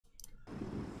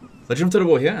Legend of Total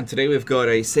War here, and today we've got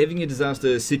a saving a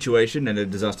disaster situation and a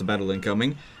disaster battle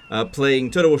incoming.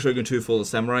 Playing Total War Shogun 2 Fall of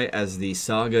Samurai as the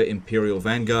Saga Imperial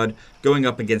Vanguard, going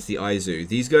up against the Aizu.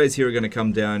 These guys here are going to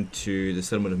come down to the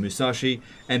settlement of Musashi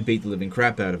and beat the living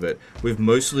crap out of it. We've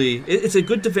mostly... It's a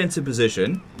good defensive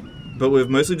position, but we've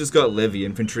mostly just got Levy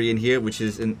infantry in here, which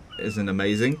isn't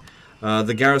amazing.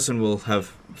 The garrison will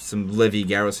have some Levy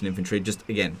garrison infantry, just,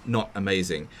 again, not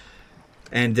amazing.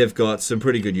 And they've got some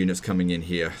pretty good units coming in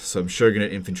here. Some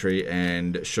Shogunate infantry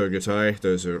and Shogutai.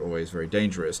 Those are always very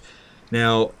dangerous.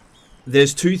 Now,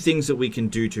 there's two things that we can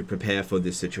do to prepare for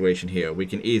this situation here. We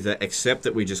can either accept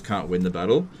that we just can't win the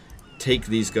battle, take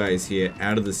these guys here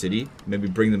out of the city, maybe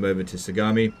bring them over to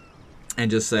Sagami,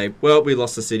 and just say, well, we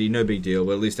lost the city, no big deal,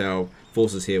 but at least our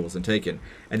forces here wasn't taken.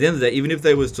 At the end of the day, even if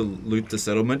they was to loot the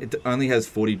settlement, it only has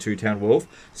 42 town wealth,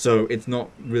 so it's not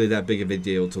really that big of a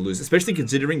deal to lose, especially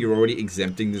considering you're already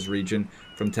exempting this region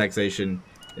from taxation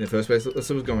in the first place. Let's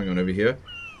see what's going on over here.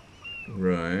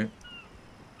 Right,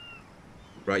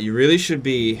 you really should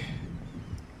be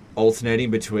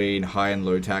alternating between high and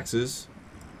low taxes.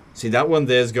 See, that one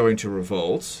there's going to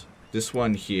revolt. This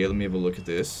one here, let me have a look at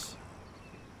this.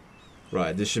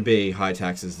 Right, this should be high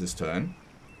taxes this turn.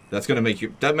 That's going to make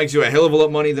you... That makes you a hell of a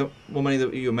lot more money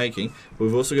that you're making. But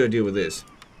we've also got to deal with this.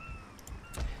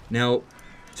 Now,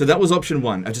 so that was option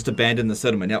one. I just abandoned the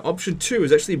settlement. Now, option two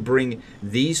is actually bring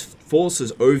these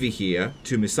forces over here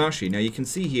to Musashi. Now, you can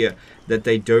see here that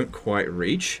they don't quite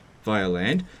reach via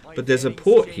land. But there's a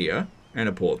port here and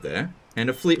a port there. And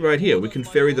a fleet right here. We can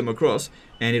ferry them across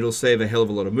and it'll save a hell of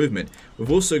a lot of movement.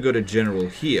 We've also got a general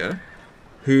here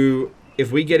who...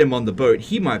 If we get him on the boat,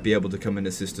 he might be able to come and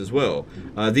assist as well.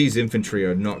 These infantry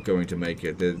are not going to make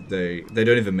it. They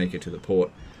don't even make it to the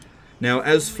port. Now,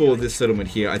 as for this settlement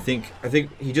here, I think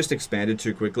he just expanded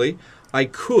too quickly. I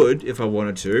could, if I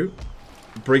wanted to,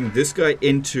 bring this guy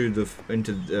into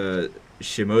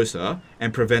Shimosa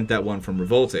and prevent that one from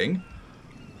revolting.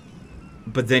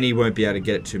 But then he won't be able to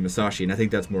get it to Musashi, and I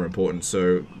think that's more important.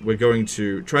 So we're going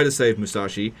to try to save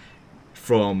Musashi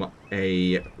from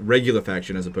a regular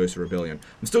faction as opposed to rebellion.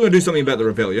 I'm still going to do something about the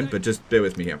rebellion, but just bear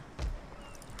with me here.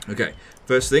 Okay,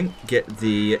 first thing, get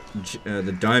the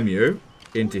daimyo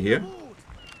into here.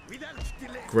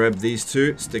 Grab these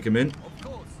two, stick them in.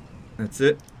 That's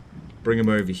it. Bring them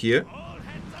over here.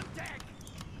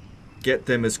 Get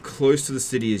them as close to the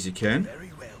city as you can.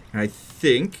 And I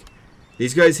think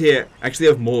these guys here actually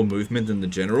have more movement than the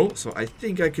general, so I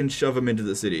think I can shove them into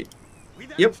the city.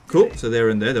 Yep, cool. So they're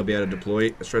in there. They'll be able to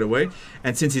deploy straight away.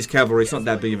 And since he's cavalry, it's not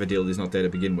that big of a deal. He's not there to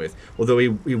begin with. Although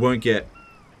he won't get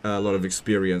a lot of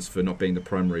experience for not being the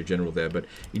primary general there. But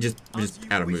he just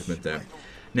out of movement there.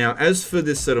 Now, as for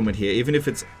this settlement here, even if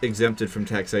it's exempted from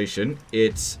taxation,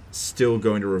 it's still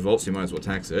going to revolt, so you might as well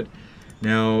tax it.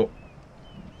 Now,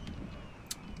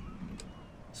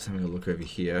 just having a look over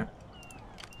here.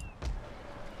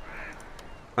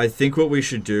 I think what we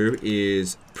should do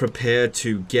is prepare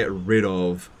to get rid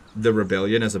of the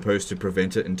rebellion as opposed to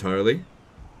prevent it entirely.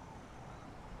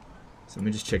 So let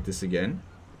me just check this again.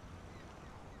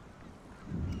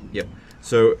 Yep.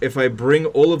 So if I bring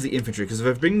all of the infantry, because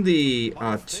if I bring the...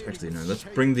 actually, no, let's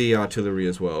bring the artillery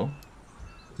as well.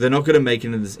 They're not going to make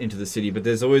it into the city, but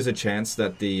there's always a chance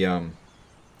that the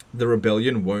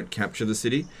rebellion won't capture the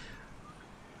city.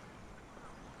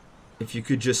 If you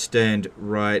could just stand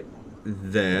right...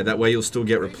 there. That way you'll still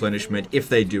get replenishment if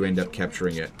they do end up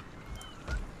capturing it.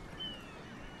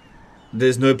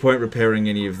 There's no point repairing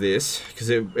any of this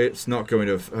because it's not going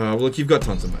to... look, you've got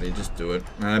tons of money. Just do it.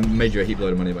 I made you a heap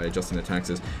load of money by adjusting the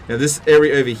taxes. Now, this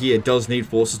area over here does need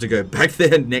forces to go back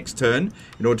there next turn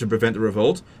in order to prevent the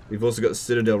revolt. We've also got the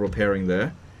Citadel repairing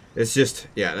there. It's just...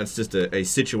 yeah, that's just a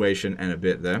situation and a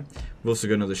bit there. We've also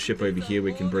got another ship over here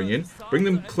we can bring in. Bring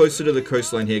them closer to the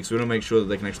coastline here because we want to make sure that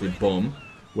they can actually bomb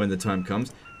when the time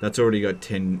comes. That's already got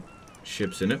 10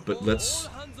 ships in it, but let's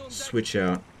switch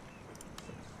out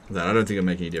that. I don't think it'll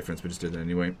make any difference, but just do that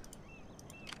anyway.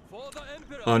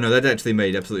 Oh no, that actually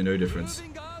made absolutely no difference.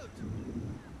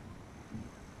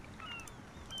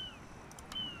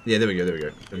 Yeah, there we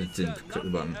go. I just didn't click the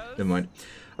button. Never mind.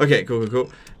 Okay, cool.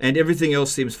 And everything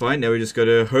else seems fine. Now we just got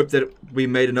to hope that we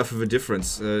made enough of a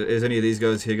difference. Is any of these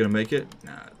guys here going to make it?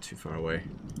 Nah, too far away.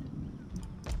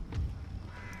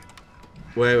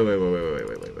 Wait.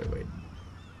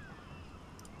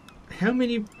 How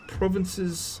many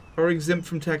provinces are exempt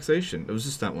from taxation? It was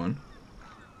just that one.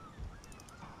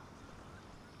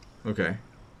 Okay.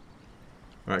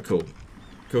 Alright, cool.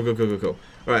 Cool.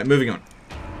 Alright, moving on.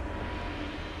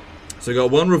 So we've got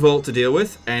one revolt to deal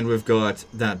with, and we've got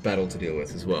that battle to deal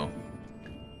with as well.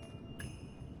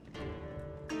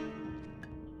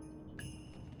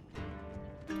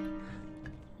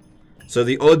 So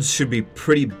the odds should be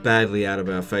pretty badly out of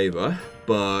our favor,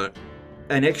 but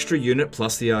an extra unit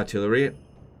plus the artillery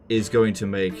is going to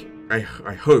make, I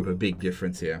hope, a big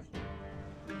difference here.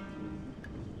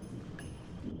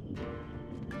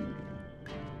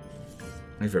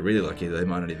 If we're really lucky, they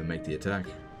might not even make the attack.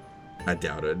 I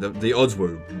doubt it. The odds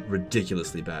were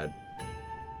ridiculously bad.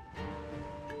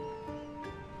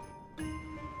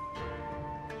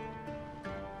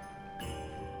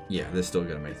 Yeah, they're still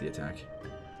going to make the attack.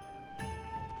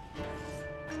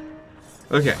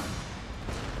 Okay.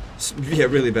 Yeah,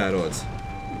 really bad odds.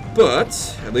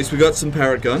 But, at least we got some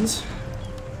parrot guns.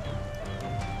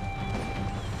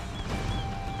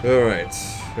 Alright.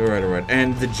 Alright.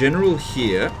 And the general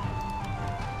here,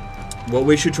 what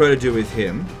we should try to do with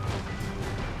him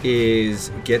is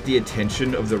get the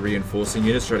attention of the reinforcing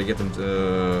units, try to get them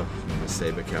to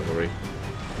saber cavalry.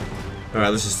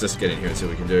 Alright, let's just get in here and see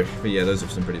what we can do. But yeah, those are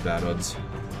some pretty bad odds.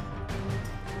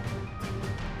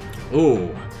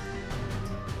 Ooh.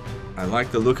 I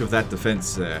like the look of that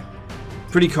defense there.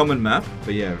 Pretty common map,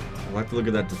 but yeah, I like the look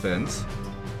of that defense.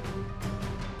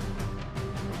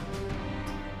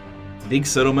 Big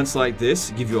settlements like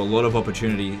this give you a lot of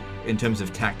opportunity in terms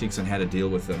of tactics and how to deal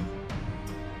with them.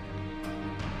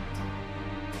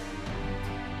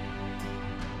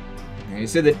 He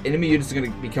said that enemy units are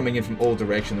going to be coming in from all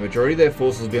directions. The majority of their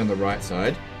forces will be on the right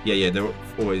side. Yeah, they're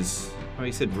always... Oh,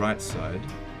 he said right side.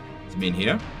 Does it mean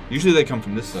here? Usually they come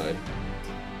from this side.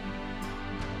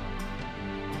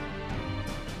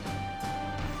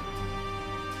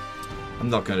 I'm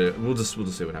not going to... We'll just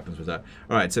see what happens with that.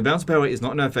 Alright, so bounce power is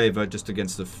not in our favor, just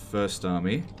against the first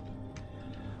army.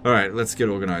 Alright, let's get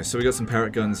organized. So we got some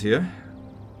parrot guns here.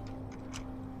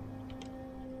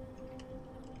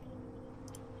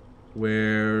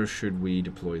 Where should we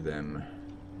deploy them?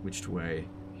 Which way?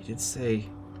 He did say...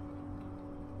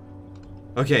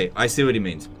 Okay, I see what he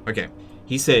means. Okay,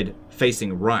 he said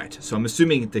facing right. So I'm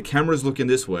assuming the camera's looking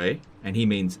this way, and he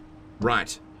means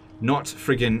right. Not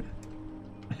friggin'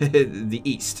 the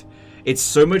east. It's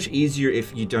so much easier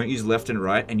if you don't use left and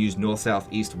right and use north, south,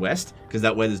 east, west, because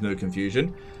that way there's no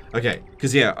confusion. Okay,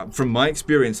 because yeah, from my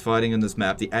experience fighting on this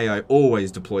map, the AI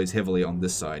always deploys heavily on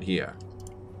this side here.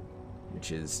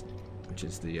 Which is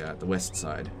the west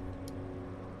side.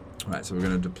 Alright, so we're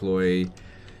going to deploy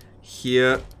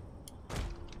here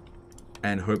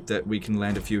and hope that we can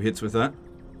land a few hits with that.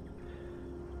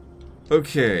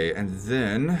 Okay, and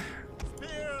then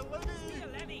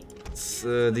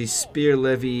the spear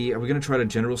levy. Are we going to try to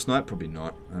general snipe? Probably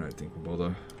not. I don't think we'll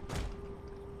bother.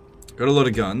 Got a lot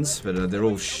of guns, but they're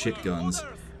all shit guns.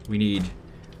 We need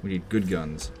good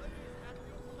guns.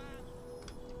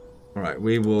 Alright,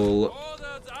 we will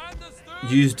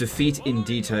use defeat in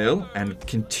detail and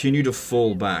continue to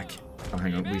fall back. Oh,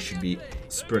 hang on, we should be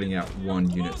spreading out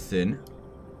one unit thin.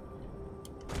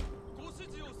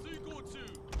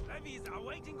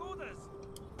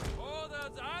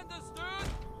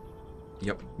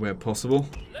 Yep, where possible.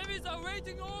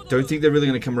 Don't think they're really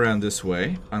going to come around this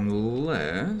way,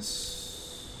 unless...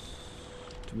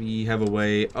 Do we have a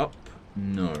way up?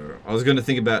 No. I was going to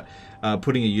think about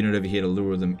putting a unit over here to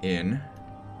lure them in.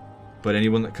 But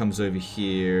anyone that comes over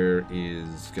here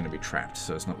is going to be trapped,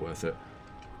 so it's not worth it.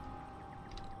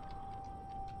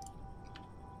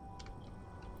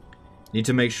 Need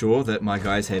to make sure that my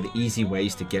guys have easy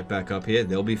ways to get back up here.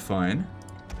 They'll be fine.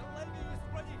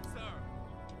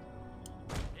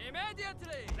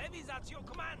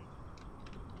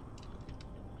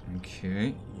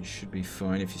 Okay, you should be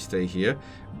fine if you stay here.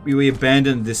 We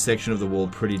abandoned this section of the wall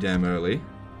pretty damn early.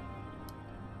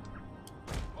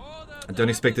 I don't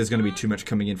expect there's going to be too much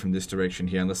coming in from this direction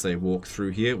here unless they walk through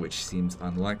here, which seems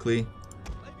unlikely.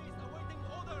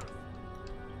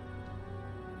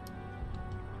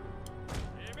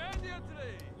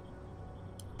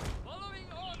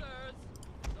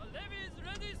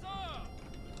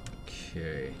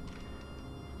 Okay.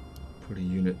 Put a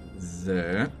unit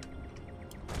there.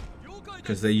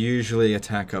 Because they usually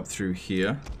attack up through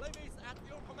here.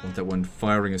 I want that one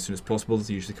firing as soon as possible.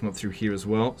 They usually come up through here as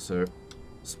well, so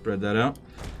spread that out.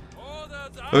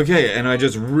 Okay, and I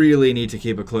just really need to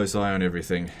keep a close eye on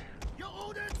everything.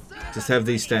 Just have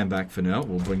these stand back for now.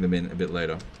 We'll bring them in a bit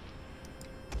later.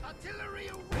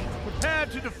 Prepare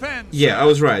to defend. Yeah, I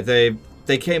was right. They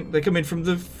come in from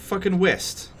the fucking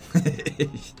west.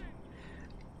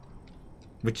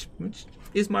 which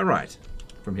is my right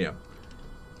from here.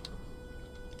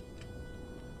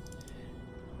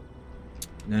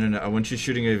 No, I want you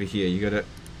shooting over here. You gotta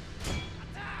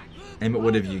aim at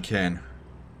whatever you can.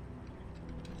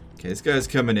 Okay, this guy's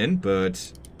coming in,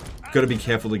 but gotta be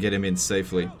careful to get him in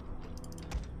safely.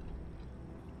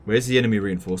 Where's the enemy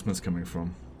reinforcements coming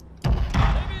from?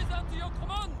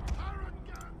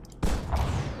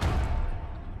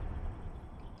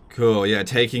 Cool, yeah,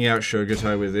 taking out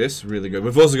Shogutai with this, really good.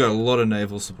 We've also got a lot of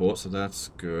naval support, so that's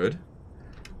good.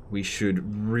 We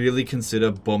should really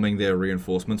consider bombing their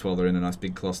reinforcements while they're in a nice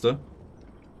big cluster.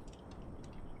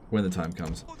 When the time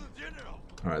comes.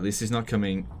 Alright, at least he's not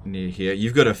coming near here.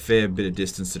 You've got a fair bit of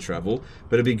distance to travel,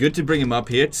 but it'd be good to bring him up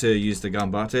here to use the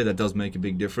Gambate. That does make a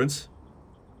big difference.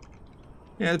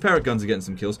 Yeah, the parrot guns are getting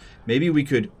some kills. Maybe we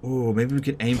could... Oh, maybe we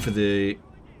could aim for the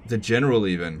general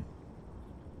even.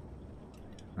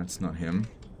 That's not him.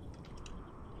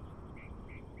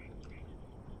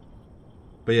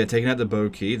 But yeah, taking out the bow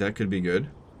key, that could be good.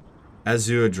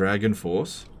 Azure Dragon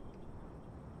Force.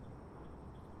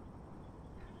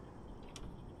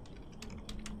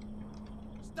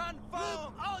 Stand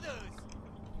firm, orders.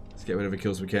 Let's get whatever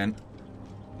kills we can.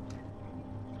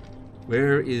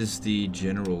 Where is the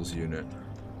general's unit?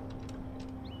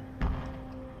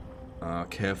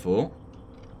 Careful.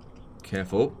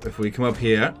 Careful. If we come up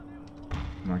here,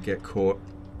 might get caught.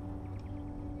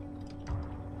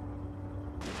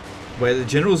 Wait, the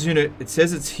general's unit, it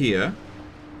says it's here.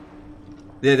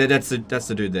 Yeah, that's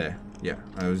the dude there. Yeah,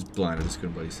 I was blind, I just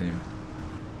couldn't bloody see him.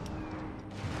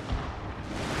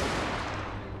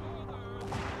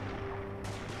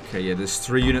 Okay, yeah, there's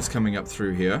 3 units coming up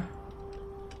through here.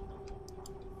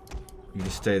 You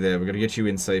just stay there, we're gonna get you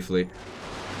in safely.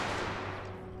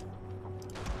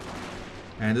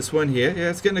 And this one here,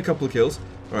 yeah, it's getting a couple of kills.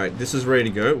 Alright, this is ready to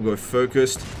go. We'll go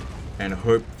focused and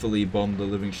hopefully bomb the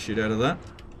living shit out of that.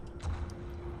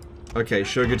 Okay,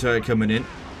 Shogutai coming in.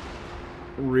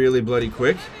 Really bloody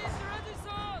quick.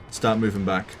 Start moving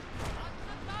back.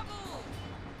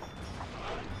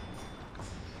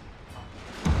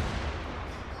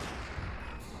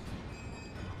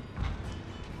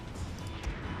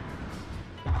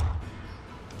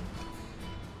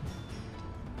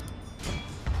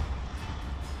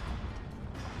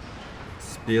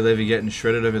 Spear Levy getting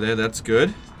shredded over there, that's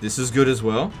good. This is good as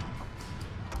well.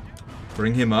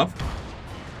 Bring him up.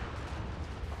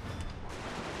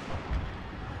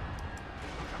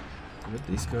 Good,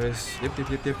 these guys,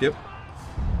 yep.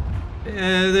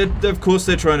 Yeah, of course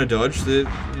they're trying to dodge.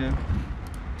 Yeah,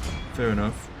 fair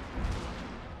enough.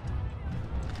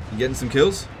 You getting some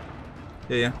kills?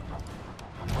 Yeah.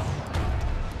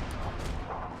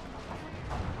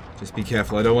 Just be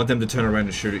careful, I don't want them to turn around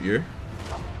and shoot at you.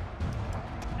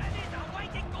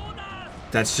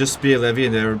 That's just Spear Levy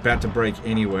and they're about to break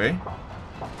anyway.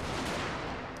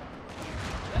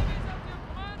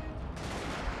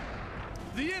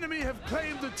 The enemy have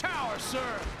claimed the tower, sir.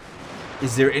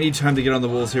 Is there any time to get on the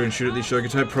walls here and shoot at these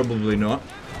Shogutai? Probably not.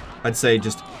 I'd say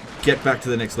just get back to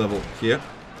the next level here.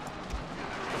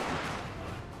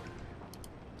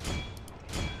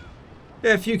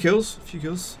 Yeah, a few kills.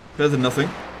 Better than nothing.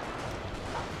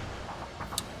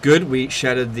 Good, we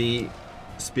shattered the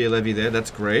Spear Levy there, that's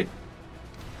great.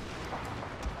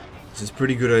 This is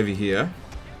pretty good over here.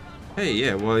 Hey,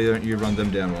 yeah, why don't you run them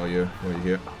down while you're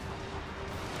here?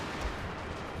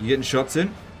 You getting shots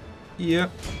in?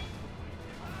 Yep.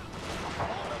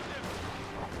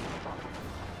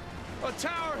 A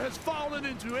tower has fallen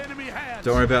into enemy hands.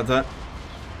 Don't worry about that.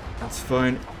 That's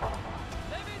fine.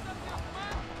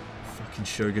 Fucking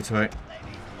Shogutai.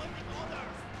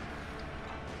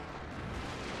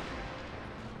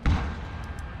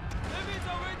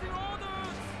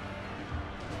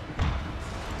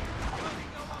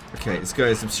 Okay, this guy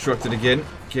is obstructed again.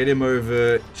 Get him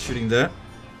over shooting that.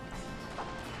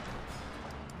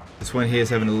 This one here is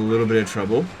having a little bit of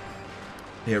trouble.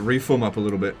 Yeah, reform up a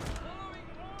little bit.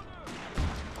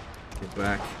 Get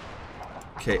back.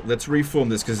 Okay, let's reform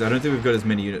this because I don't think we've got as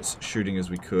many units shooting as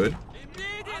we could.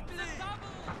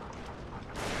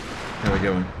 How are we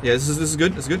going? Yeah, this is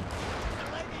good. This is good.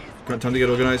 Got time to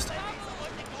get organized.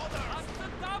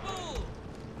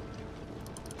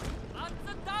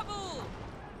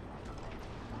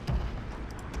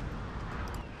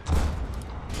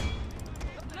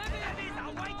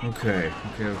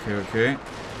 Okay.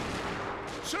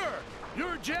 Sir,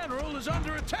 your general is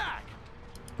under attack.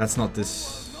 That's not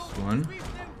this one.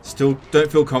 Still don't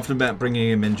feel confident about bringing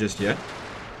him in just yet.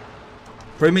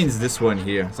 Probably means this one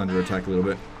here is under attack a little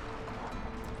bit.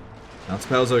 Bounce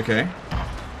Pal's okay.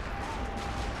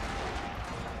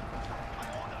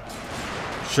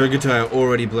 Shogutai are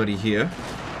already bloody here.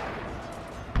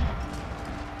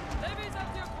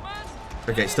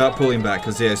 Okay, start pulling back,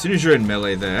 because yeah, as soon as you're in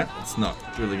melee there, it's not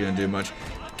really going to do much.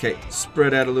 Okay,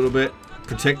 spread out a little bit.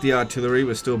 Protect the artillery,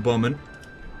 we're still bombing.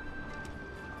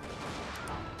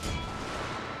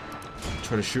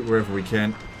 Try to shoot wherever we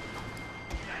can.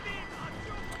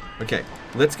 Okay,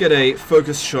 let's get a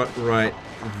focus shot right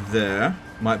there.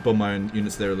 Might bomb my own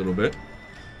units there a little bit.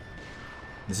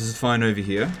 This is fine over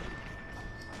here.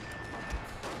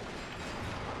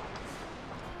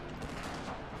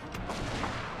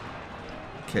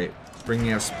 Okay,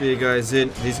 bringing our spear guys in.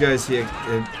 These guys here,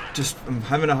 I'm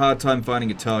having a hard time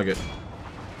finding a target.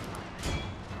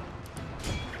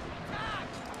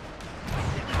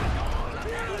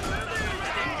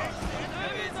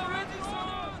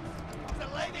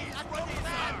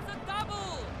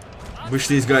 Wish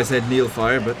these guys had Neil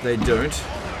fire, but they don't.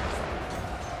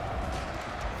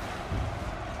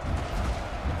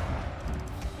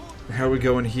 How are we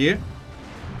going here?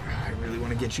 I really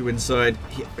want to get you inside.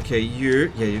 Here. Okay,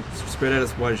 you spread out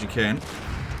as wide as you can.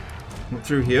 Come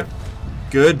through here.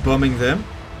 Good, bombing them.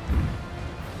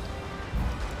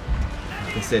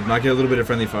 Like I said, might get a little bit of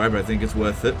friendly fire, but I think it's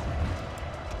worth it.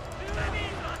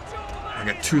 I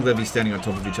got two levies standing on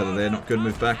top of each other there. Not good.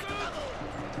 Move back.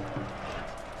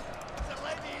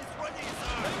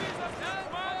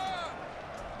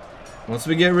 Once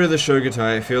we get rid of the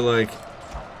Shogatai, I feel like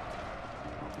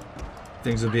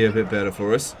things will be a bit better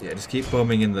for us. Yeah, just keep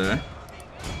bombing in there.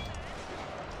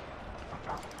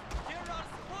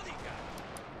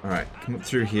 Alright, come up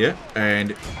through here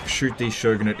and shoot these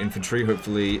Shogunate infantry.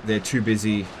 Hopefully they're too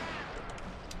busy.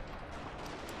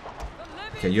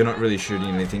 Okay, you're not really shooting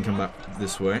anything. Come back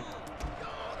this way.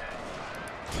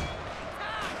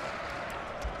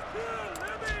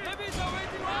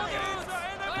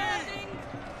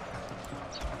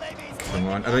 Come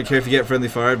on, I don't care if you get friendly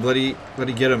fire. Bloody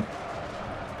get him.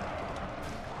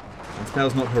 That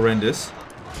spell's not horrendous.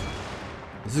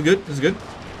 This is good, this is good.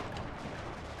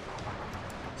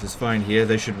 This is fine here.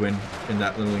 They should win in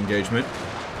that little engagement.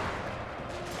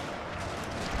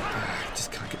 I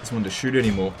just can't get this one to shoot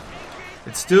anymore.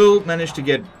 It still managed to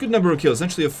get a good number of kills.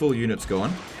 Essentially a full unit's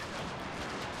gone.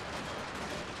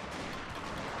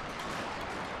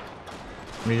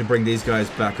 We need to bring these guys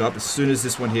back up as soon as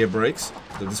this one here breaks.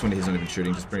 So this one here's not even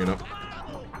shooting, just bring it up.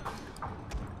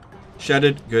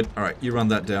 Shattered, good. Alright, you run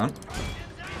that down.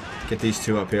 Get these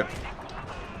two up here.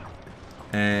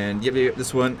 And yep,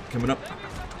 this one coming up.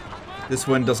 This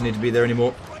one doesn't need to be there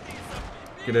anymore.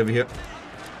 Get over here.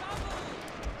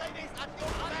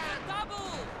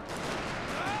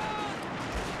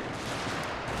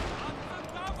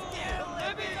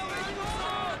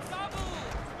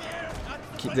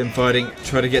 Keep them fighting.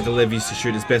 Try to get the levies to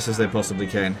shoot as best as they possibly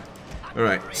can.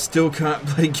 Alright, still can't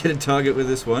bloody get a target with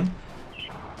this one.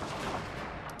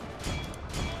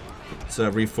 Let's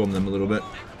reform them a little bit.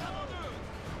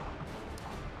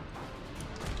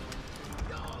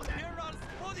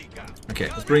 Okay,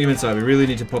 let's bring him inside. We really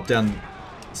need to pop down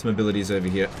some abilities over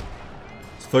here.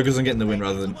 Let's focus on getting the win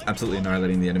rather than absolutely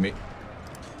annihilating the enemy.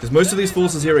 Because most of these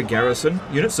forces here are garrison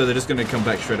units, so they're just going to come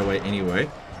back straight away anyway.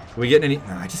 Are we getting any...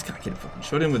 No, I just can't get a fucking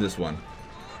shot in with this one.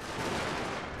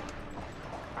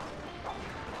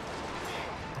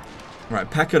 Right,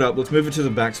 pack it up. Let's move it to the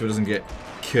back so it doesn't get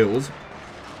killed.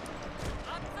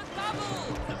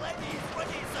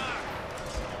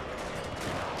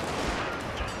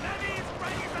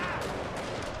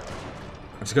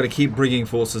 I just got to keep bringing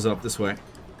forces up this way.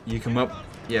 You come up.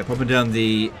 Yeah, popping down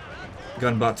the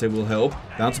gunbutter will help.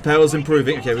 Bounce of power is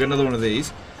improving. Okay, we got another one of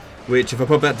these. Which, if I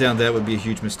pop that down there, would be a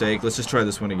huge mistake. Let's just try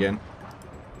this one again.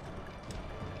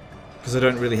 Because I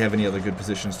don't really have any other good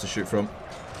positions to shoot from.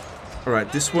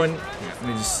 Alright, this one, let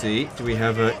me just see. Do we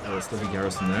have a... Oh, it's Levy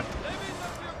Garrison there.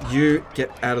 You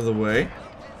get out of the way.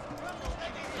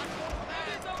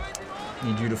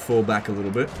 Need you to fall back a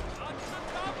little bit.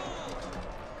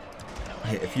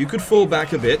 Yeah, if you could fall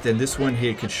back a bit, then this one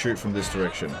here could shoot from this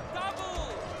direction.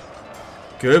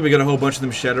 Good, we got a whole bunch of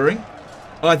them shattering.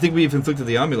 Oh, I think we've inflicted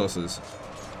the army losses.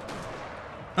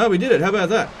 Oh, we did it. How about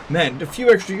that? Man, a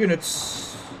few extra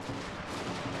units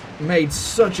made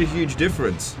such a huge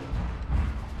difference.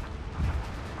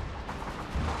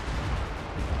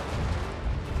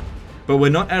 But we're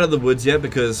not out of the woods yet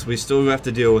because we still have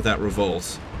to deal with that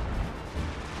revolt.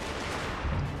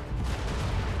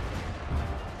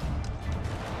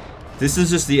 This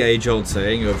is just the age-old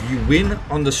saying of you win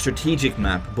on the strategic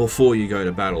map before you go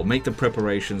to battle. Make the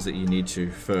preparations that you need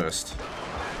to first.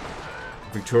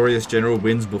 Victorious general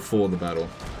wins before the battle,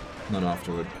 not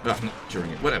afterward. Not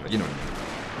during it. Whatever, you know what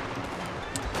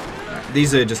I mean. Right,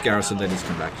 these are just garrison, they just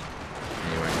come back.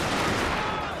 Anyway.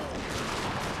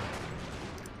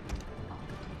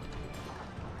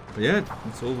 But yeah,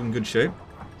 it's all in good shape.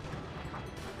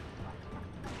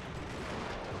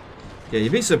 Yeah,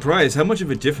 you'd be surprised how much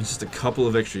of a difference just a couple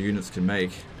of extra units can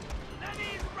make.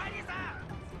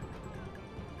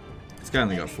 This guy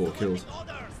only got 4 kills.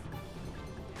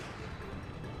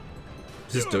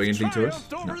 Is this doing anything to us?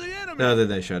 No. No,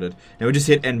 they shattered. Now we just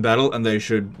hit end battle and they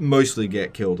should mostly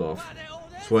get killed off.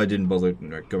 That's why I didn't bother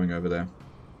going over there.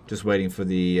 Just waiting for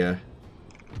the...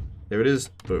 There it is.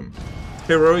 Boom.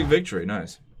 Heroic victory.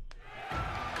 Nice.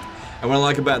 And what I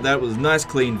like about that was nice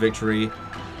clean victory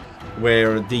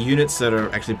where the units that are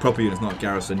actually proper units, not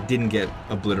garrison, didn't get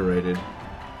obliterated.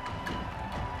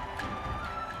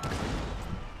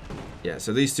 Yeah,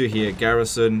 so these two here,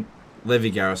 garrison, levy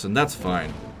garrison, that's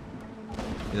fine.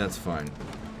 Yeah, that's fine.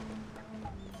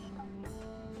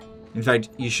 In fact,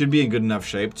 you should be in good enough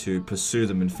shape to pursue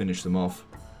them and finish them off.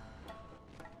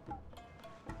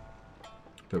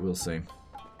 But we'll see.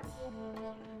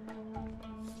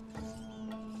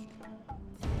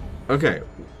 Okay.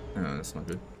 Oh, that's not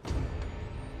good.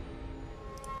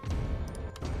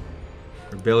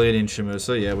 Rebellion in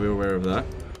Shimosa. Yeah, we were aware of that.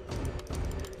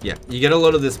 Yeah, you get a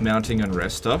lot of this mounting and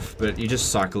rest stuff, but you just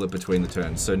cycle it between the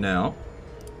turns. So now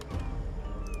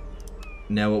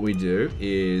what we do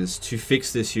is to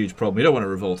fix this huge problem. You don't want to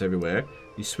revolt everywhere.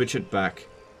 You switch it back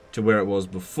to where it was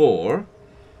before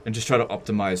and just try to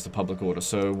optimize the public order.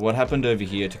 So what happened over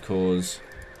here to cause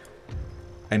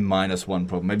a -1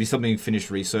 problem? Maybe something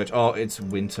finished research. Oh, it's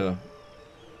winter.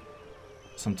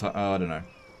 Sometime, oh, I don't know.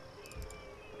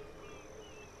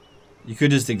 You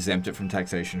could just exempt it from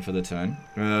taxation for the turn.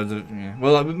 Yeah.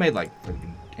 Well, we made like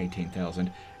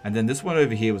 18,000. And then this one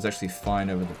over here was actually fine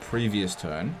over the previous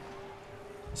turn.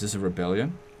 Is this a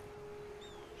rebellion?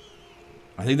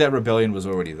 I think that rebellion was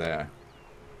already there.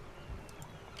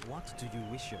 What do you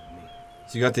wish of me?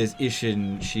 So you got this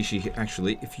Ishin Shishi.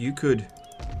 Actually, if you could...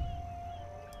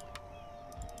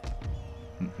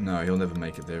 No, he'll never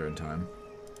make it there in time.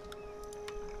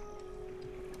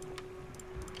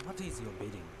 What is your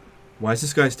bidding? Why is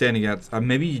this guy standing out?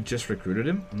 Maybe you just recruited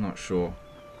him? I'm not sure.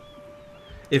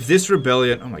 If this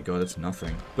rebellion... Oh my god, that's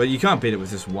nothing. But you can't beat it with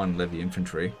this one levy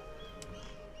infantry.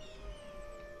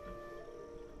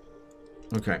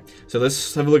 Okay, so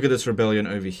let's have a look at this rebellion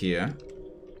over here.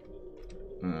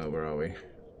 Where are we?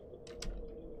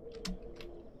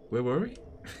 Where were we?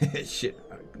 Shit.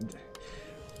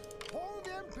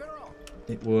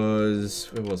 It was...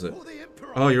 Where was it?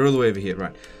 Oh, you're all the way over here.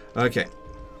 Right. Okay.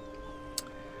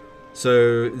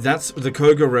 So that's the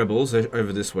Koga rebels are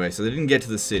over this way. So they didn't get to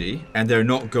the city, and they're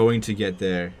not going to get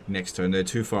there next turn. They're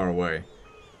too far away.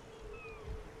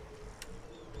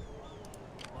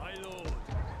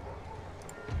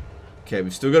 Okay,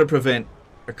 we've still got to prevent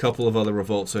a couple of other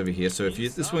revolts over here. So if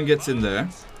this one gets in there,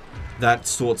 that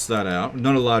sorts that out.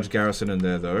 Not a large garrison in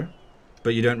there though,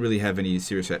 but you don't really have any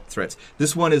serious threats.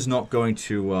 This one is not going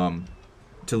to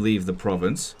leave the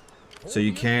province, so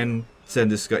you can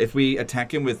send this guy. If we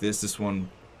attack him with this one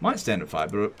might stand at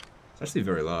 5, but it's actually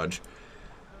very large.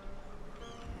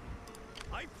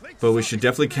 But we should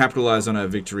definitely capitalize on our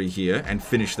victory here and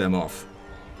finish them off.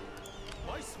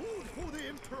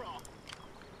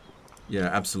 Yeah,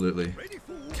 absolutely.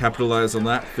 Capitalize on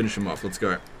that, finish them off. Let's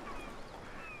go.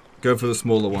 Go for the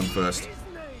smaller one first.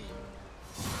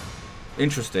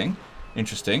 Interesting.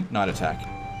 Interesting. Night attack.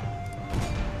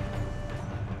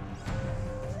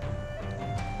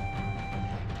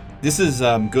 This is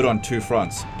good on 2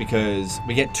 fronts, because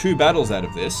we get 2 battles out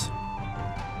of this,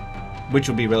 which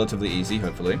will be relatively easy,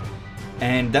 hopefully.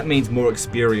 And that means more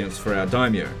experience for our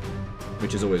daimyo,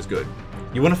 which is always good.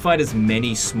 You want to fight as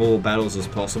many small battles as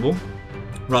possible,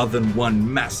 rather than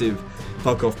one massive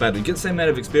fuck-off battle. You get the same amount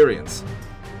of experience.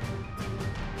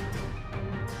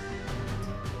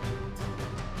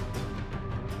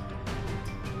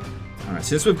 Alright,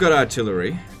 since we've got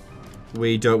artillery,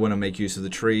 we don't want to make use of the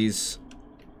trees.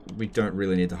 We don't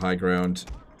really need the high ground.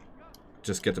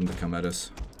 Just get them to come at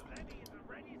us.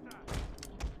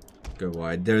 Go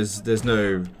wide. There's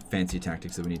no fancy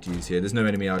tactics that we need to use here. There's no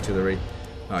enemy artillery.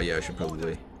 Oh yeah, I should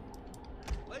probably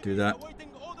do that.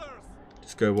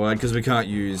 Just go wide, because we can't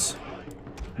use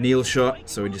Neil shot,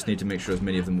 so we just need to make sure as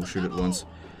many of them will shoot at once.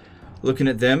 Looking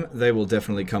at them, they will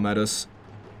definitely come at us.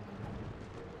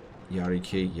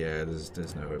 Yariki, yeah,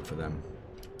 there's no hope for them,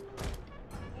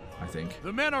 I think.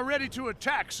 The men are ready to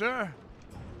attack, sir.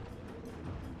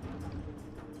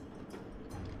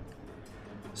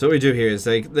 So what we do here is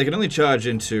they can only charge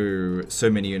into so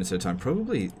many units at a time.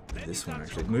 Probably this one,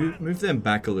 actually. Move them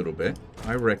back a little bit.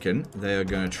 I reckon they are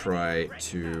going to try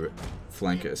to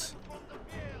flank us.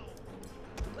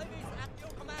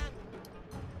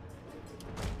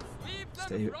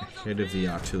 Stay ahead of the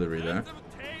artillery there.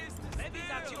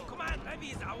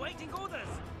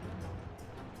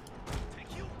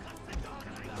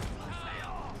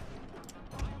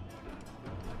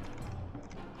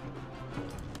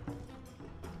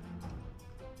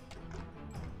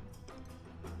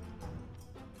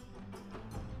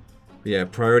 Yeah,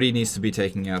 priority needs to be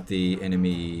taking out the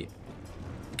enemy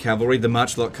cavalry. The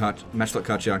matchlock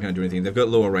Kachi aren't going to do anything. They've got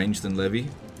lower range than Levy.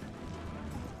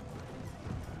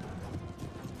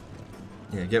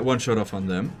 Yeah, get one shot off on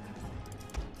them.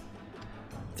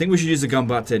 think we should use the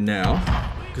Gumbate now,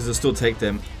 because it'll still take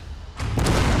them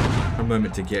a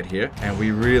moment to get here, and we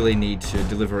really need to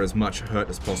deliver as much hurt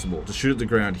as possible. To shoot at the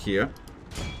ground here,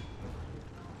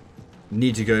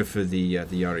 need to go for the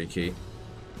Yari key.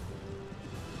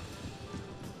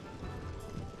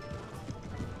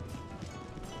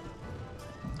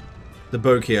 The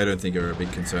bow key I don't think are a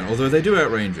big concern, although they do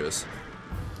outrange us.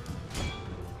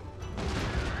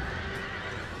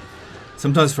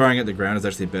 Sometimes firing at the ground is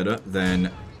actually better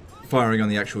than firing on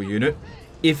the actual unit,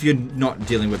 if you're not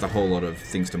dealing with a whole lot of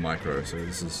things to micro, so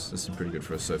this is pretty good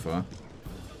for us so far.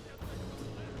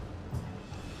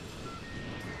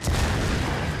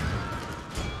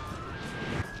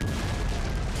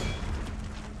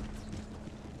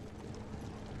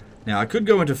 Now, I could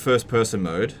go into first-person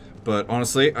mode, but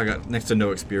honestly, I got next to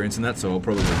no experience in that, so I'll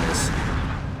probably miss.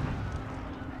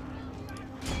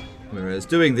 Whereas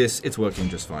doing this, it's working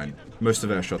just fine. Most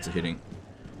of our shots are hitting.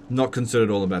 Not concerned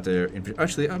at all about their...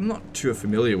 Actually, I'm not too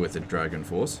familiar with the Dragon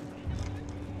Force.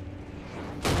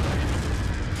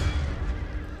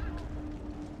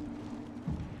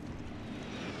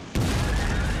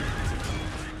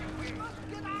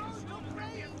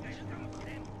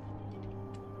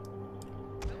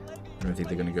 I don't think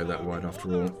they're going to go that wide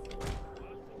after all.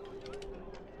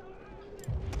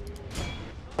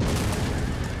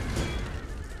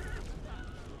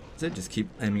 That's it, just keep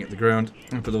aiming at the ground.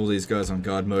 And put all these guys on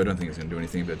guard mode. I don't think it's going to do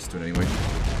anything, but just do it anyway.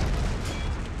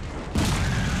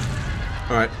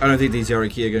 Alright, I don't think these Yari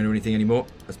key are going to do anything anymore.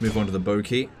 Let's move on to the bow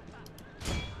key.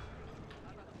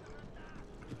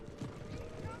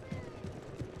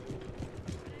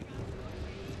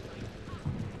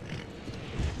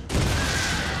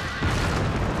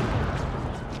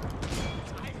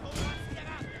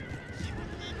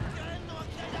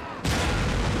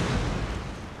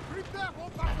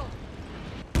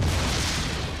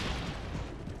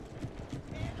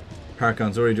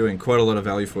 Paragon's already doing quite a lot of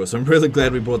value for us. I'm really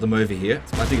glad we brought them over here.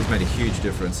 I think it's made a huge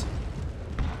difference.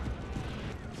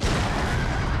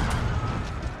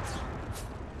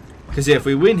 Because yeah, if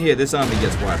we win here, this army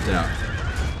gets wiped out.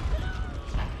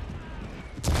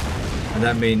 And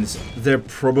that means they're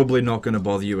probably not going to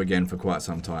bother you again for quite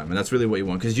some time. And that's really what you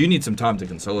want, because you need some time to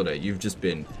consolidate. You've just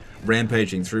been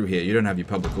rampaging through here. You don't have your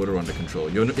public order under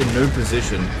control. You're in no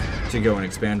position to go and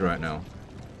expand right now.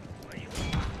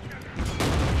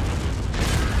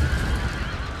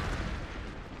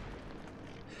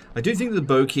 I do think the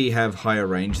bow key have higher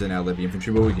range than our levy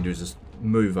infantry. What we can do is just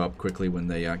move up quickly when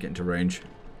they get into range.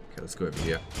 Okay, let's go over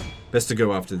here. Best to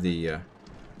go after the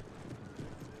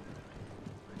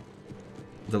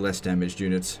less damaged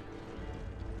units.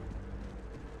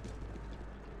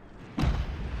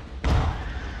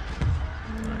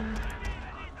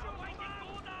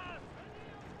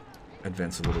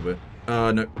 Advance a little bit.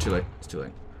 No, too late. It's too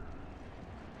late.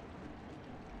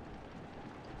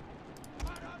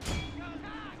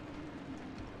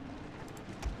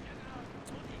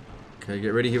 Okay,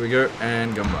 get ready, here we go,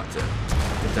 and Gumbate.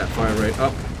 Get that fire rate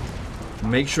up.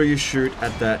 Make sure you shoot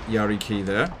at that Yari key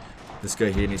there. This guy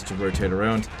here needs to rotate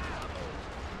around.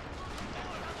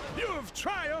 You have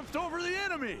triumphed over the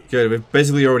enemy. Good, we've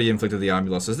basically already inflicted the army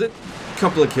losses. A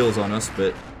couple of kills on us,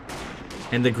 but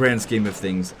in the grand scheme of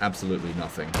things, absolutely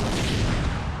nothing.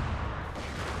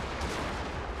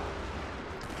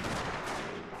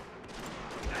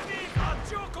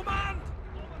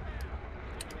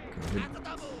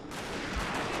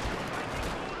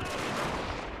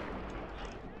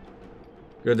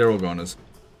 Good, they're all goners.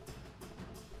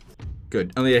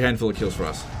 Good, only a handful of kills for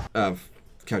us.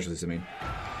 Casualties, I mean.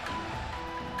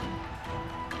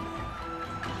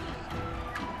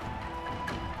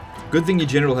 Good thing your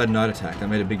general had night attack. That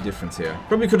made a big difference here.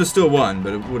 Probably could have still won,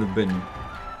 but it would have been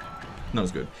not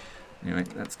as good. Anyway,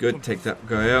 that's good. Take that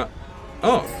guy out.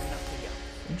 Oh!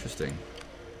 Interesting.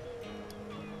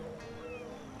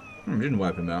 Didn't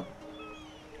wipe him out.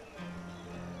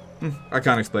 I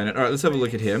can't explain it. Alright, let's have a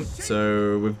look at him.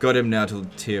 So, we've got him now to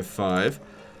tier 5.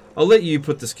 I'll let you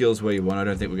put the skills where you want. I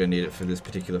don't think we're going to need it for this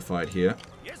particular fight here.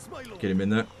 Get him in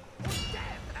there.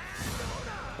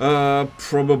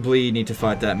 Probably need to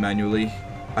fight that manually.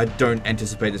 I don't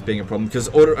anticipate this being a problem, because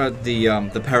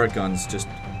the parrot guns just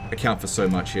account for so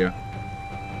much here.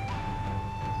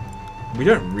 We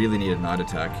don't really need a night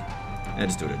attack. Yeah,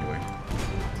 just do it anyway.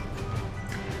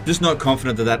 Just not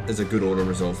confident that that is a good auto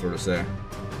resolve for us there.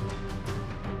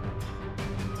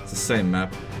 It's the same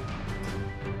map.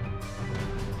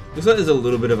 Looks like there's a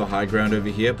little bit of a high ground over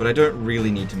here, but I don't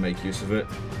really need to make use of it.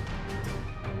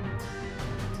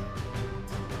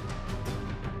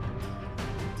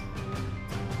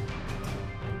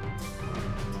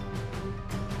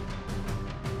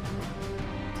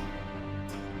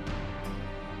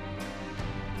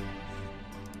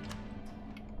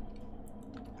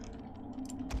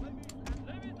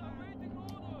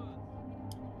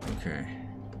 Okay.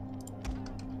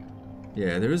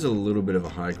 Yeah, there is a little bit of a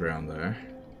high ground there.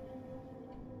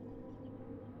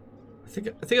 I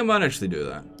think I might actually do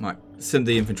that. Might send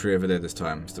the infantry over there this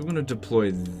time. Still going to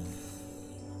deploy.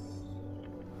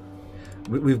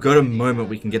 We've got a moment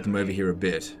we can get them over here a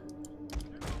bit.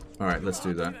 All right, let's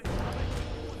do that.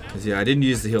 Because yeah, I didn't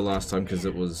use the hill last time because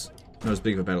it was not as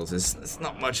big of a battle. It's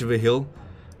not much of a hill.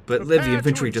 But levy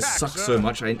infantry just sucks so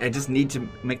much. I just need to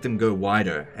make them go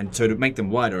wider. And so to make them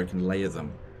wider, I can layer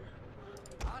them.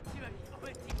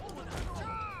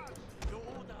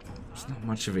 It's not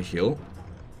much of a hill.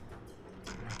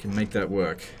 I can make that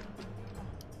work.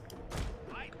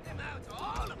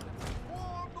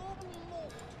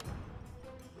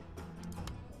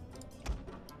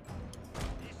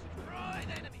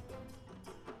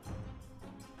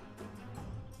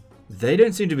 They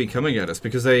don't seem to be coming at us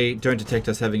because they don't detect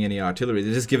us having any artillery.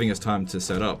 They're just giving us time to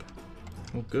set up.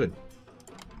 Oh, good.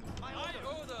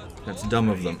 That's dumb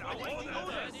of them.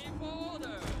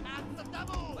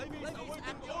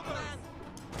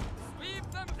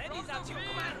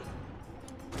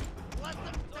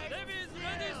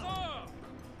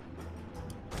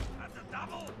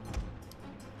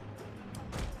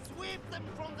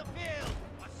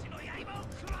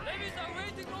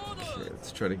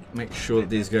 Try to make sure that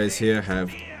these guys here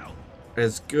have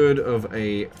as good of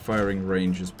a firing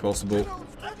range as possible.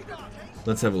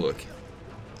 Let's have a look.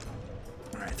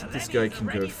 Alright, I think this guy can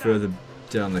go further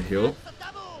down the hill.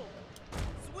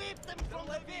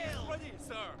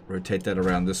 Rotate that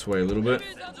around this way a little bit.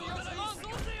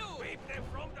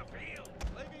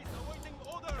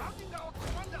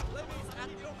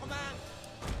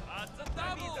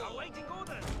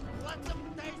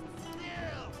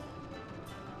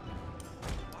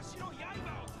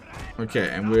 Okay,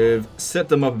 and we've set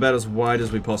them up about as wide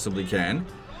as we possibly can.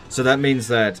 So that means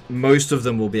that most of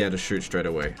them will be able to shoot straight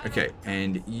away. Okay,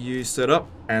 and you set up,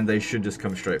 and they should just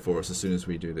come straight for us as soon as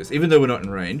we do this. Even though we're not in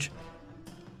range.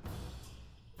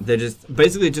 They're just...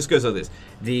 Basically, it just goes like this.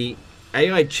 The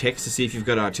AI checks to see if you've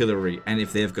got artillery, and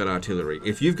if they've got artillery.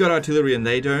 If you've got artillery and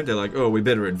they don't, they're like, oh, we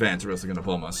better advance or else they're going to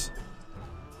bomb us.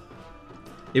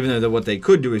 Even though what they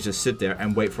could do is just sit there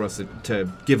and wait for us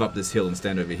to give up this hill and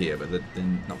stand over here, but they're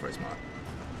not very smart.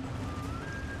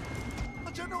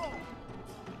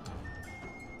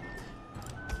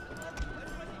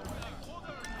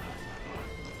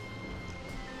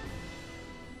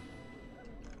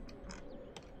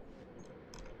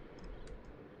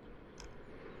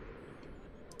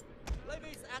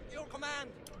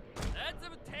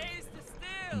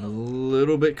 I'm a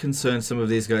little bit concerned some of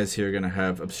these guys here are going to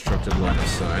have obstructed line of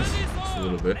sight. Just a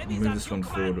little bit. Move this one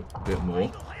forward a bit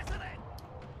more.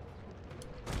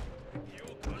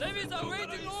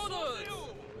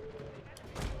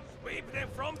 Sweep them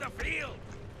from the field.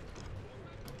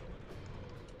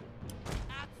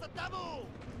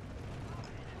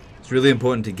 It's really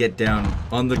important to get down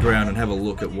on the ground and have a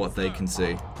look at what they can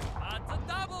see.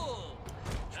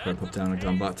 Just probably put down a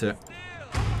gun butt tip.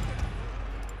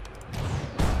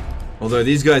 Although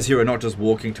these guys here are not just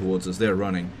walking towards us, they're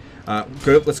running.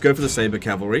 Let's go for the saber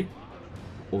cavalry.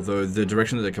 Although the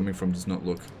direction that they're coming from does not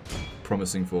look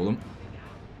promising for them.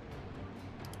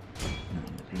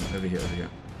 No, over here, over here.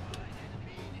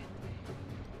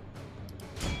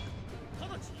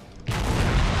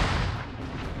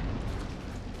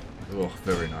 Oh,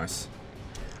 very nice.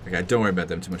 Okay, don't worry about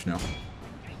them too much now.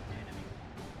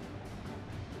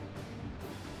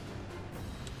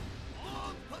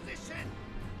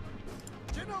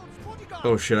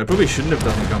 Oh shit, I probably shouldn't have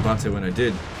done the Gambate when I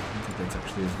did. I don't think that's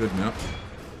actually as good now.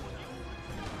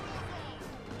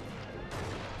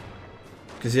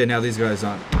 Because yeah, now these guys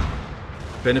aren't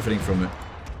benefiting from it.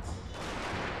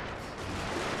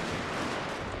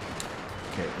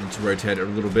 Okay, I need to rotate it a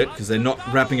little bit because they're not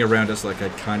wrapping around us like I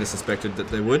kind of suspected that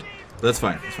they would. But that's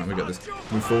fine, we got this.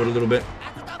 Move forward a little bit.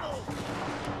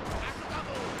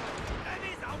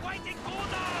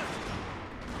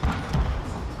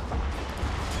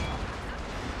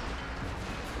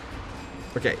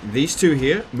 Okay, these two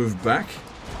here move back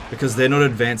because they're not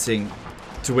advancing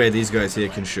to where these guys here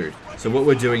can shoot. So what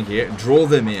we're doing here, draw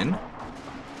them in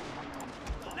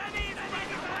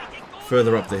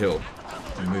further up the hill.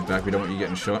 And move back, we don't want you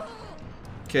getting shot.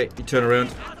 Okay, you turn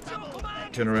around.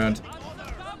 Turn around.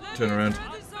 Turn around.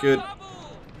 Good.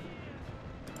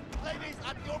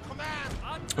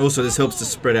 Also, this helps to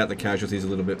spread out the casualties a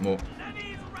little bit more.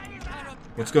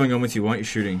 What's going on with you? Why aren't you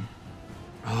shooting?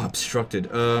 Oh, obstructed.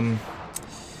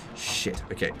 Shit.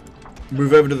 Okay.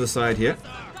 Move over to the side here.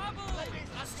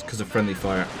 It's because of friendly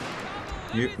fire.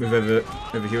 You move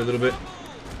over here a little bit.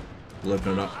 We'll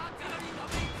open it up.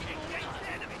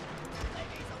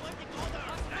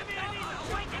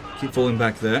 Keep falling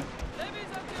back there.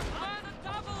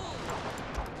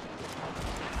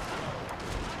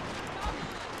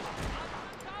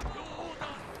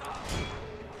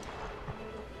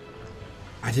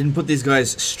 I didn't put these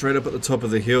guys straight up at the top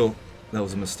of the hill. That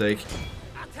was a mistake.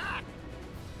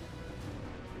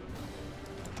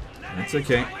 That's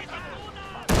okay.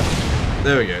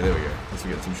 There we go, there we go. Let's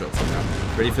get some shots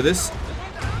now. Ready for this?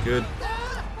 Good.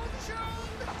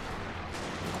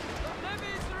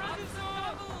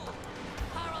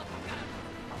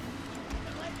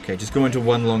 Okay, just go into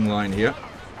one long line here.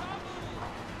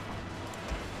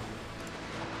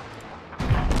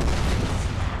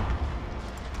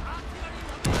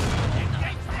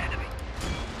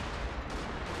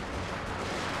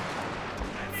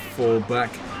 Fall back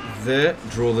there,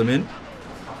 draw them in.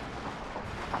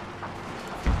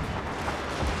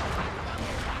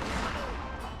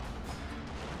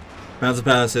 Pounds of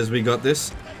Power says we got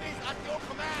this.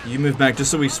 You move back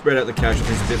just so we spread out the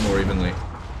casualties a bit more evenly.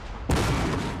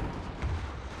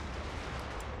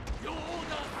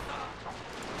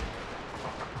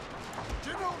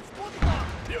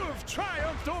 You have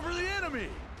triumphed over the enemy.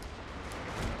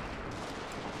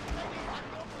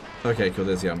 Okay, cool,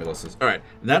 there's the army losses. Alright,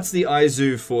 that's the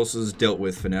Aizu forces dealt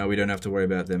with for now. We don't have to worry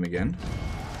about them again.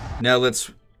 Now let's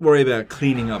worry about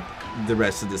cleaning up the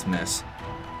rest of this mess.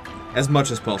 As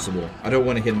much as possible. I don't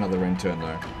want to hit another end turn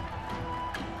though.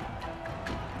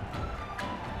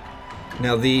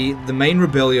 Now the main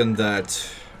rebellion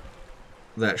that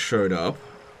showed up,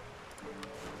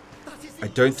 I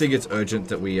don't think it's urgent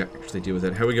that we actually deal with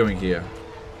it. How are we going here?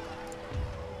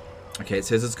 Okay, it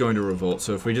says it's going to revolt,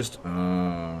 so if we just...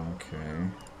 okay.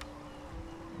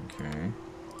 Okay.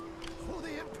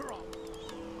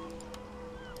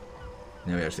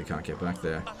 Now we actually can't get back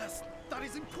there.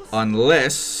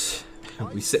 Unless...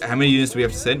 how many units do we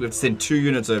have to send? We have to send 2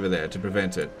 units over there to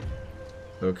prevent it.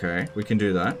 Okay, we can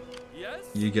do that.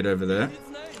 You get over there.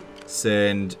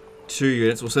 Send 2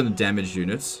 units. We'll send the damaged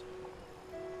units.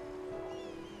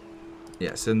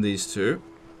 Yeah, send these 2.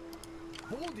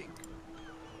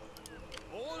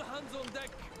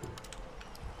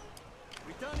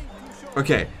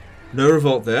 Okay, no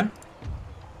revolt there.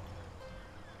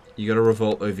 You gotta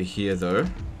revolt over here though.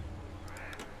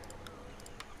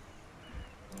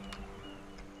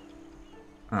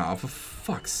 Oh, for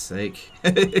fuck's sake.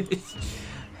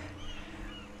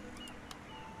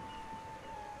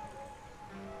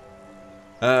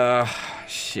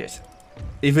 Shit.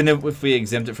 Even if we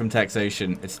exempt it from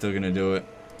taxation, it's still gonna do it.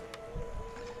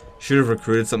 Should have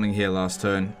recruited something here last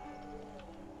turn.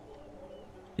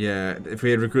 Yeah, if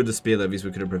we had recruited the spear levies, we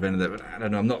could have prevented that, but I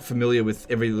don't know, I'm not familiar with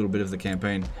every little bit of the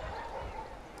campaign.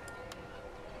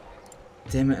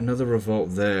 Damn it, another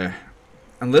revolt there.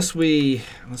 Unless we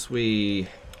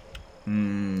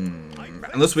can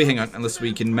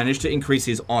manage to increase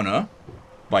his honor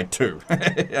by 2.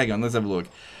 Hang on, let's have a look.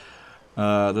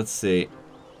 Let's see.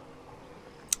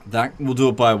 That we'll do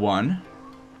it by 1.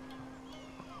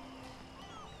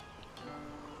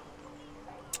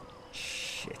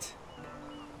 Shit.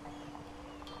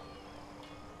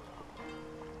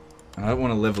 I don't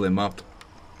want to level him up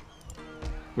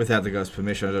without the guy's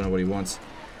permission. I don't know what he wants.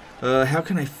 How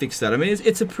can I fix that? I mean,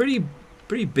 it's a pretty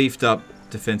beefed up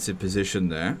defensive position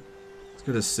there. Let's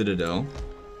go to Citadel.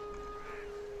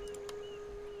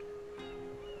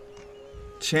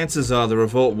 Chances are the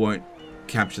revolt won't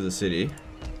capture the city.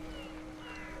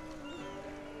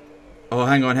 Oh,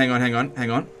 hang on.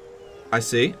 I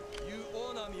see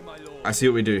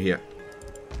what we do here.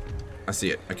 I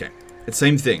see it. Okay. It's the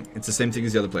same thing. It's the same thing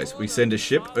as the other place. We send a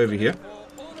ship over here.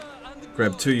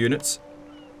 Grab 2 units.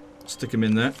 Stick them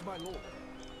in there.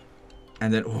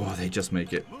 And then, oh, they just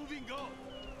make it.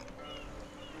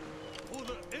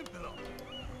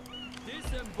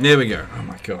 There we go. Oh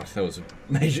my god, that was a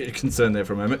major concern there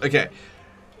for a moment. Okay.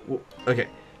 Okay.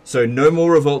 So no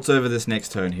more revolts over this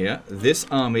next turn here. This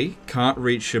army can't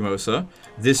reach Shimosa.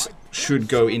 This should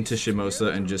go into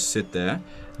Shimosa and just sit there.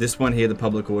 This one here, the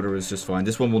public order is just fine.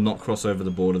 This one will not cross over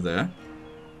the border there.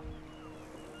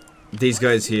 These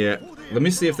guys here, let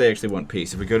me see if they actually want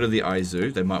peace. If we go to the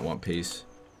Aizu, they might want peace.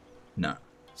 No.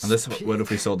 Unless, what if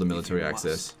we sold the military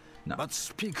access? No. But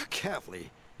speak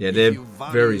carefully. Yeah, they're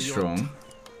very strong.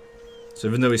 So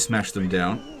even though we smashed them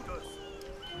down,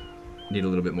 need a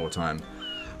little bit more time.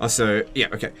 So, yeah,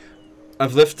 okay.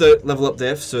 I've left the level up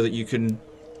there so that you can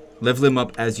level them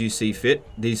up as you see fit.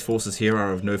 These forces here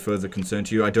are of no further concern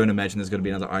to you. I don't imagine there's going to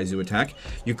be another Aizu attack.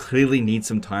 You clearly need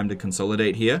some time to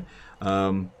consolidate here.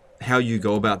 How you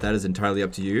go about that is entirely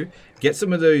up to you. Get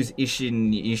some of those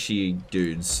Ishi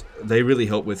dudes. They really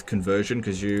help with conversion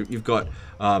because you've got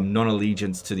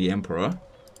non-allegiance to the Emperor.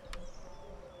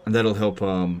 And that'll help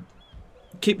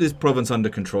keep this province under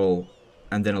control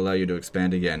and then allow you to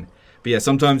expand again. But yeah,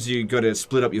 sometimes you got to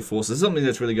split up your forces. Something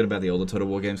that's really good about the older Total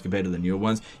War games compared to the newer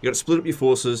ones. You got to split up your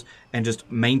forces and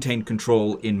just maintain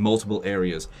control in multiple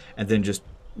areas, and then just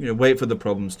wait for the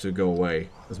problems to go away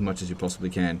as much as you possibly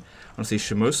can. Honestly,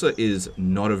 Shimosa is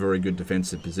not a very good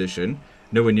defensive position.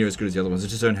 Nowhere near as good as the other ones. They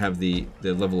just don't have the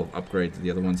level of upgrade that the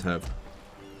other ones have.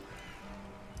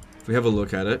 If we have a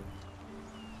look at it,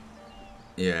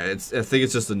 yeah, I think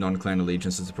it's just the non-clan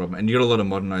allegiance that's the problem. And you got a lot of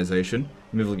modernization.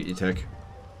 Let me have a look at your tech.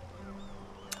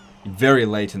 Very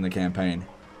late in the campaign.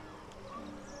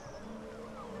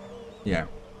 Yeah.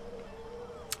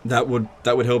 That would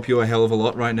help you a hell of a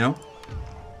lot right now.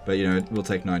 But, it will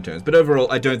take 9 turns. But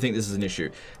overall, I don't think this is an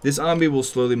issue. This army will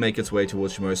slowly make its way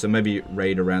towards Shimosa. Maybe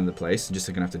raid around the place. Just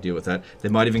going to have to deal with that. They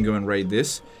might even go and raid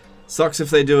this. Sucks if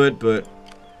they do it, but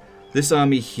this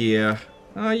army here...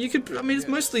 you could... I mean, it's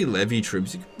mostly levy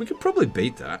troops. We could probably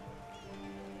beat that.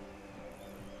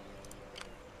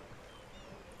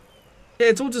 Yeah,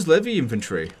 it's all just levy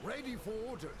infantry. Ready for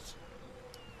orders.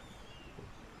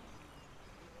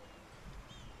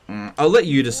 I'll let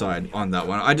you decide on that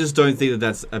one. I just don't think that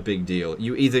that's a big deal.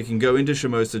 You either can go into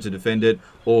Shimosa to defend it,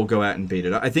 or go out and beat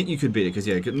it. I think you could beat it, because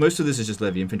yeah, most of this is just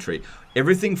levy infantry.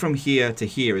 Everything from here to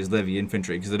here is levy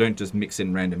infantry, because they don't just mix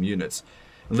in random units.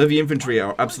 Levy infantry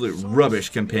are absolute rubbish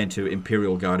compared to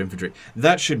Imperial Guard infantry.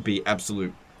 That should be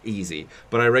absolute easy.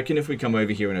 But I reckon if we come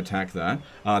over here and attack that,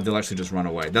 they'll actually just run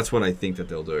away. That's what I think that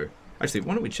they'll do. Actually,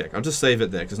 why don't we check? I'll just save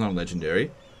it there, because it's not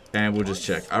legendary. And we'll just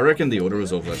check. I reckon the auto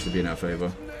resolve will actually be in our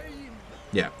favor.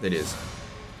 Yeah, it is.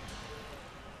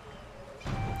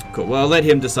 Cool. Well, I'll let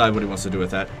him decide what he wants to do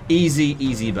with that. Easy,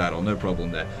 easy battle. No problem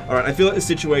there. Alright, I feel like the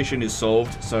situation is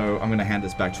solved, so I'm going to hand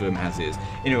this back to him as is.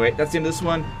 Anyway, that's the end of this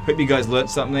one. Hope you guys learned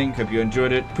something. Hope you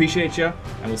enjoyed it. Appreciate you,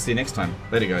 and we'll see you next time.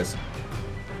 Later, guys.